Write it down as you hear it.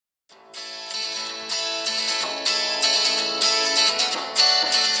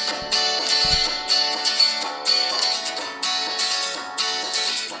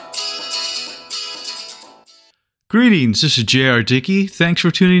Greetings, this is J.R. Dickey. Thanks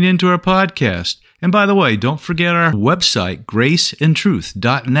for tuning in to our podcast. And by the way, don't forget our website,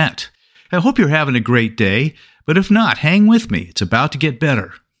 graceandtruth.net. I hope you're having a great day, but if not, hang with me. It's about to get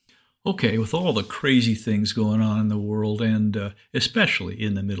better. Okay, with all the crazy things going on in the world, and especially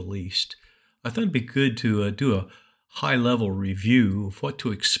in the Middle East, I thought it'd be good to do a high-level review of what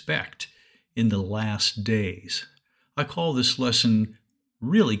to expect in the last days. I call this lesson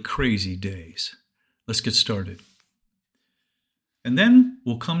Really Crazy Days. Let's get started. And then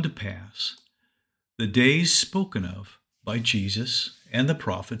will come to pass the days spoken of by Jesus and the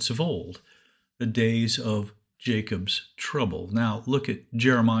prophets of old, the days of Jacob's trouble. Now look at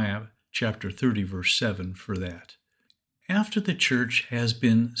Jeremiah chapter 30, verse 7 for that. After the church has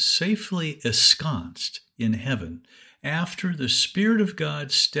been safely ensconced in heaven, after the Spirit of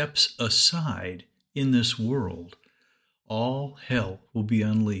God steps aside in this world, all hell will be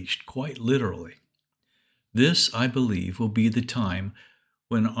unleashed, quite literally. This, I believe, will be the time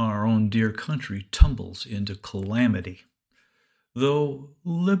when our own dear country tumbles into calamity. Though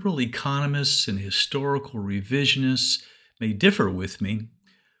liberal economists and historical revisionists may differ with me,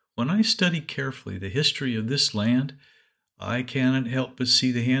 when I study carefully the history of this land, I cannot help but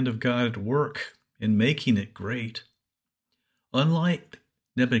see the hand of God at work in making it great. Unlike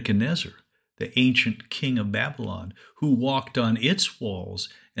Nebuchadnezzar, the ancient king of Babylon, who walked on its walls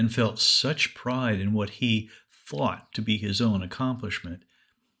and felt such pride in what he thought to be his own accomplishment,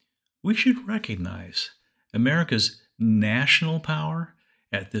 we should recognize America's national power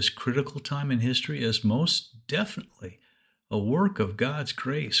at this critical time in history as most definitely a work of God's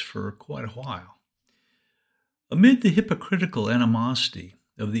grace for quite a while. Amid the hypocritical animosity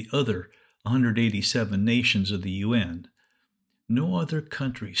of the other 187 nations of the UN, no other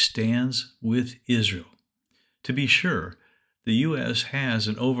country stands with Israel. To be sure, the U.S. has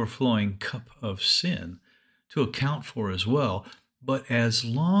an overflowing cup of sin to account for as well, but as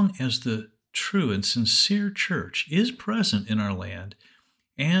long as the true and sincere church is present in our land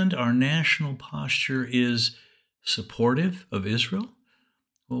and our national posture is supportive of Israel,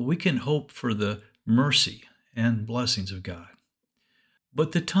 well, we can hope for the mercy and blessings of God.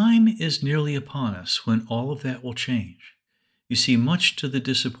 But the time is nearly upon us when all of that will change. You see, much to the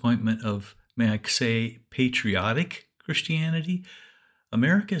disappointment of, may I say, patriotic Christianity,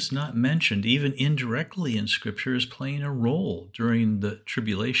 America is not mentioned even indirectly in Scripture as playing a role during the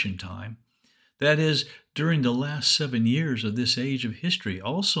Tribulation time. That is, during the last 7 years of this age of history,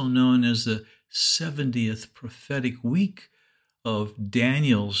 also known as the 70th prophetic week of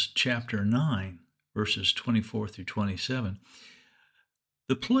Daniel's chapter 9, verses 24 through 27.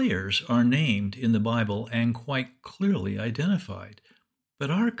 The players are named in the Bible and quite clearly identified, but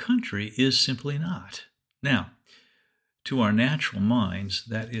our country is simply not. Now, to our natural minds,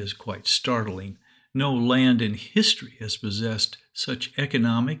 that is quite startling. No land in history has possessed such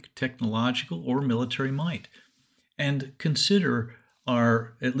economic, technological, or military might. And consider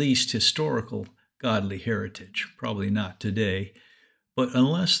our, at least historical, godly heritage. Probably not today. But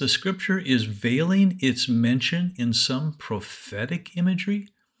unless the Scripture is veiling its mention in some prophetic imagery,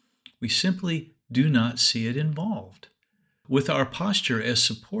 we simply do not see it involved. With our posture as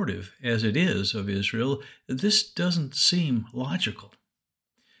supportive as it is of Israel, this doesn't seem logical.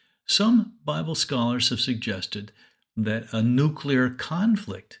 Some Bible scholars have suggested that a nuclear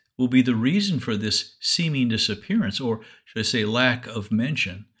conflict will be the reason for this seeming disappearance, or should I say lack of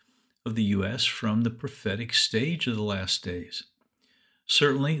mention, of the U.S. from the prophetic stage of the last days.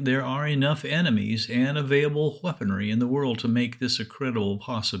 Certainly, there are enough enemies and available weaponry in the world to make this a credible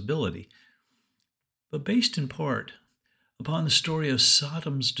possibility. But based in part upon the story of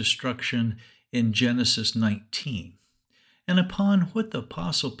Sodom's destruction in Genesis 19, and upon what the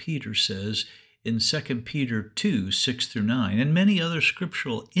Apostle Peter says in 2 Peter 2, 6 through 9, and many other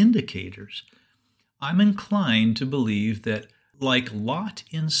scriptural indicators, I'm inclined to believe that, like Lot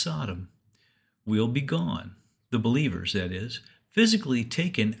in Sodom, we'll be gone, the believers, that is, physically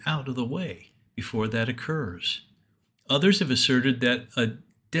taken out of the way before that occurs. Others have asserted that a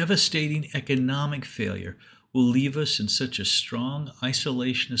devastating economic failure will leave us in such a strong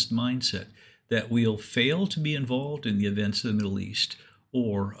isolationist mindset that we'll fail to be involved in the events of the Middle East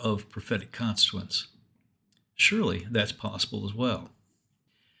or of prophetic consequence. Surely that's possible as well.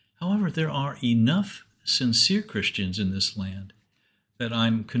 However, there are enough sincere Christians in this land that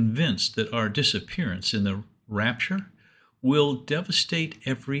I'm convinced that our disappearance in the rapture will devastate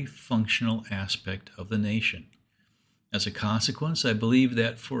every functional aspect of the nation. As a consequence, I believe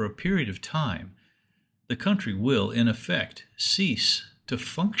that for a period of time, the country will, in effect, cease to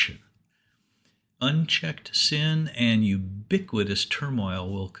function. Unchecked sin and ubiquitous turmoil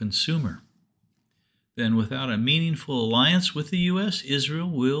will consume her. then without a meaningful alliance with the U.S., Israel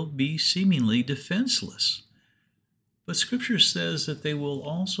will be seemingly defenseless. But Scripture says that they will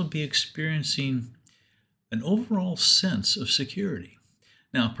also be experiencing an overall sense of security.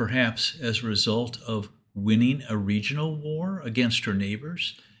 Now, perhaps as a result of winning a regional war against her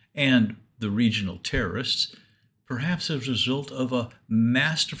neighbors and the regional terrorists, perhaps as a result of a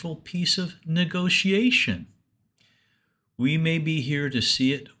masterful piece of negotiation. We may be here to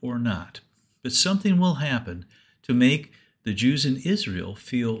see it or not, but something will happen to make the Jews in Israel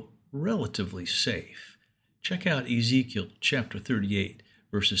feel relatively safe. Check out Ezekiel chapter 38,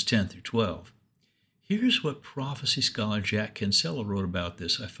 verses 10 through 12. Here's what prophecy scholar Jack Kinsella wrote about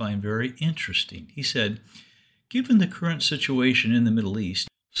this I find very interesting. He said, given the current situation in the Middle East,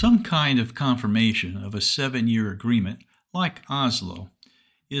 some kind of confirmation of a 7-year agreement, like Oslo,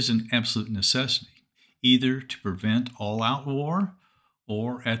 is an absolute necessity, either to prevent all-out war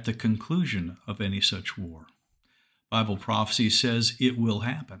or at the conclusion of any such war. Bible prophecy says it will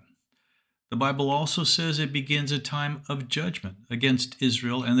happen. The Bible also says it begins a time of judgment against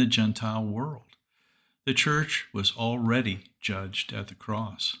Israel and the Gentile world. The church was already judged at the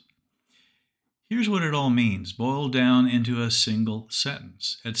cross. Here's what it all means, boiled down into a single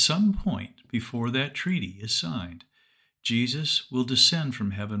sentence. At some point before that treaty is signed, Jesus will descend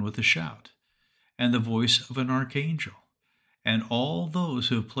from heaven with a shout and the voice of an archangel, and all those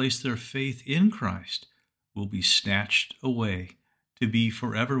who have placed their faith in Christ will be snatched away to be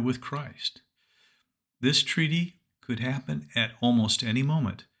forever with Christ. This treaty could happen at almost any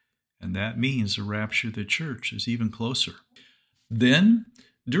moment, and that means the rapture of the church is even closer. Then,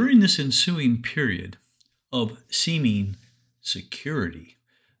 during this ensuing period of seeming security,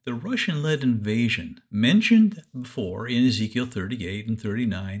 the Russian-led invasion mentioned before in Ezekiel 38 and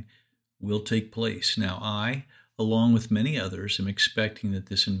 39 will take place. Now, I, along with many others, am expecting that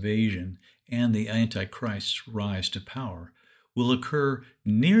this invasion and the Antichrist's rise to power will occur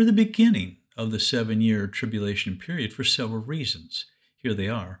near the beginning of the 7-year tribulation period for several reasons. Here they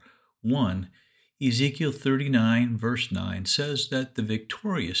are. 1. Ezekiel 39, verse 9 says that the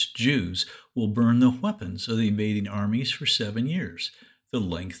victorious Jews will burn the weapons of the invading armies for 7 years, the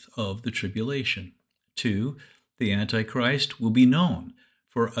length of the tribulation. 2. The Antichrist will be known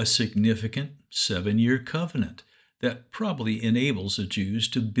for a significant 7-year covenant that probably enables the Jews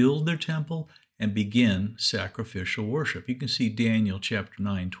to build their temple and begin sacrificial worship. You can see Daniel chapter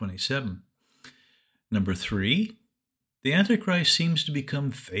 9, 27. Number 3, the Antichrist seems to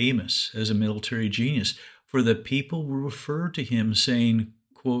become famous as a military genius, for the people will refer to him saying,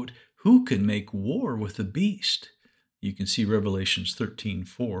 quote, who can make war with the beast? You can see Revelations 13:4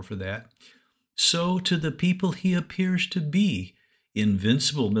 for that. So to the people he appears to be,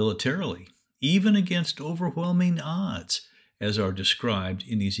 invincible militarily, even against overwhelming odds, as are described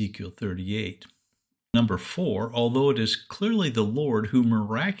in Ezekiel 38. Number 4, although it is clearly the Lord who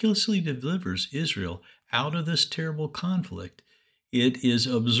miraculously delivers Israel out of this terrible conflict, it is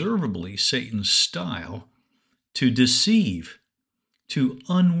observably Satan's style to deceive, to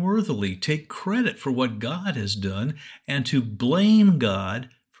unworthily take credit for what God has done, and to blame God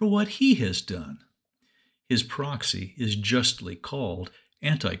for what he has done. His proxy is justly called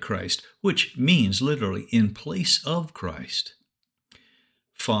Antichrist, which means literally in place of Christ.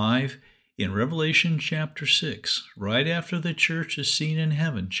 5, in Revelation chapter 6, right after the church is seen in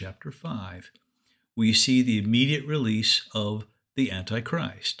heaven, chapter 5, we see the immediate release of the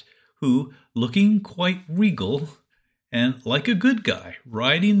Antichrist, who, looking quite regal and like a good guy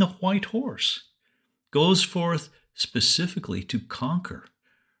riding the white horse, goes forth specifically to conquer.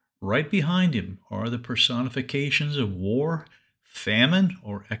 Right behind him are the personifications of war, famine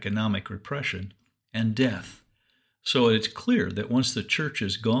or economic repression, and death. So it's clear that once the church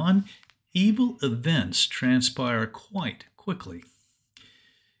is gone, evil events transpire quite quickly.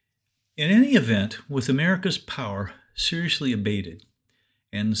 In any event, with America's power seriously abated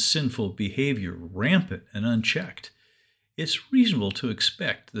and sinful behavior rampant and unchecked, it's reasonable to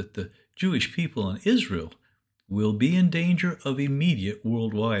expect that the Jewish people in Israel will be in danger of immediate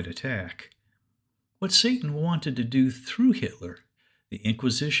worldwide attack. What Satan wanted to do through Hitler, the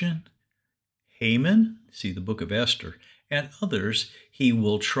Inquisition, Haman, see the book of Esther, and others, he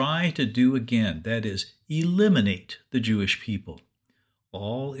will try to do again, that is, eliminate the Jewish people,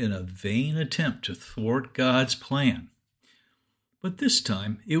 all in a vain attempt to thwart God's plan. But this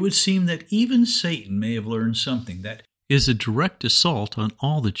time, it would seem that even Satan may have learned something that is a direct assault on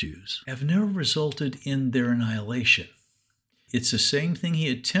all the Jews, have never resulted in their annihilation. It's the same thing he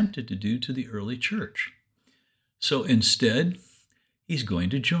attempted to do to the early church. So instead, he's going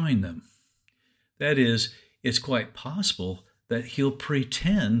to join them. That is, it's quite possible that he'll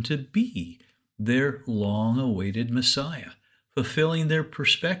pretend to be their long-awaited Messiah, fulfilling their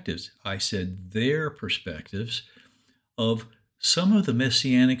perspectives. I said their perspectives of some of the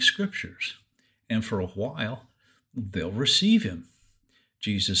messianic scriptures. And for a while, they'll receive him.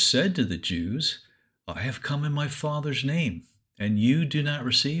 Jesus said to the Jews, I have come in my Father's name, and you do not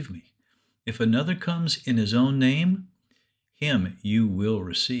receive me. If another comes in his own name, him you will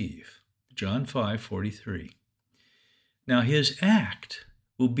receive. John 5:43. Now his act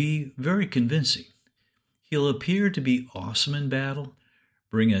will be very convincing. He'll appear to be awesome in battle,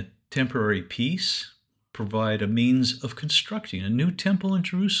 bring a temporary peace, provide a means of constructing a new temple in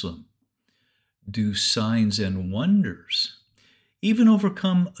Jerusalem, do signs and wonders, even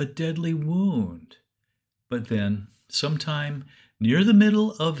overcome a deadly wound. But then, sometime near the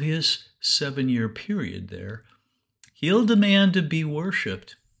middle of his 7-year period there, he'll demand to be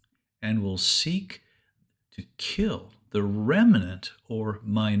worshipped and will seek to kill the remnant or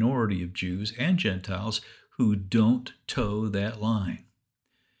minority of Jews and Gentiles who don't toe that line.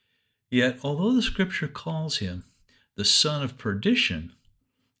 Yet, although the scripture calls him the son of perdition,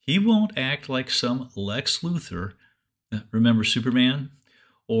 he won't act like some Lex Luthor, remember Superman,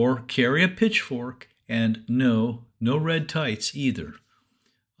 or carry a pitchfork, and no red tights either.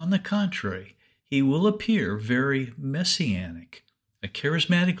 On the contrary, he will appear very messianic, a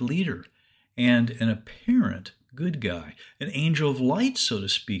charismatic leader, and an apparent good guy, an angel of light, so to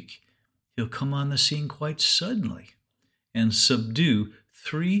speak. He'll come on the scene quite suddenly and subdue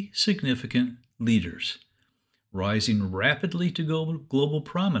 3 significant leaders. Rising rapidly to global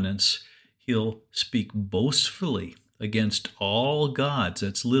prominence, he'll speak boastfully against all gods,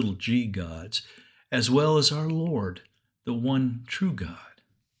 that's little g gods, as well as our Lord, the one true God.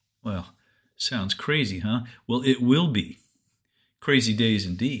 Well, sounds crazy, huh? Well, it will be. Crazy days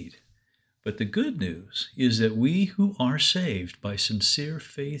indeed. But the good news is that we who are saved by sincere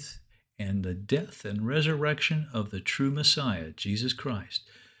faith and the death and resurrection of the true Messiah, Jesus Christ,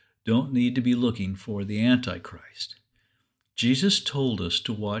 don't need to be looking for the Antichrist. Jesus told us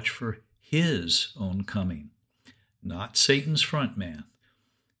to watch for his own coming, not Satan's front man.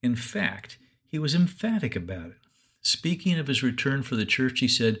 In fact, he was emphatic about it. Speaking of his return for the church, he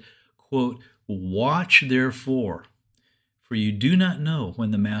said, quote, watch therefore, for you do not know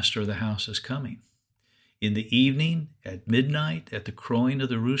when the master of the house is coming. In the evening, at midnight, at the crowing of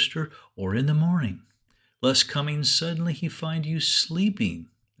the rooster, or in the morning, lest coming suddenly he find you sleeping.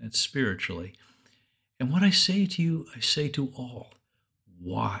 That's spiritually. And what I say to you, I say to all,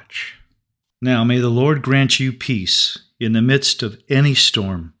 watch. Now may the Lord grant you peace in the midst of any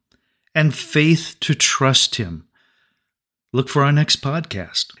storm and faith to trust him. Look for our next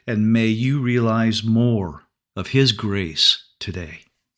podcast, and may you realize more of his grace today.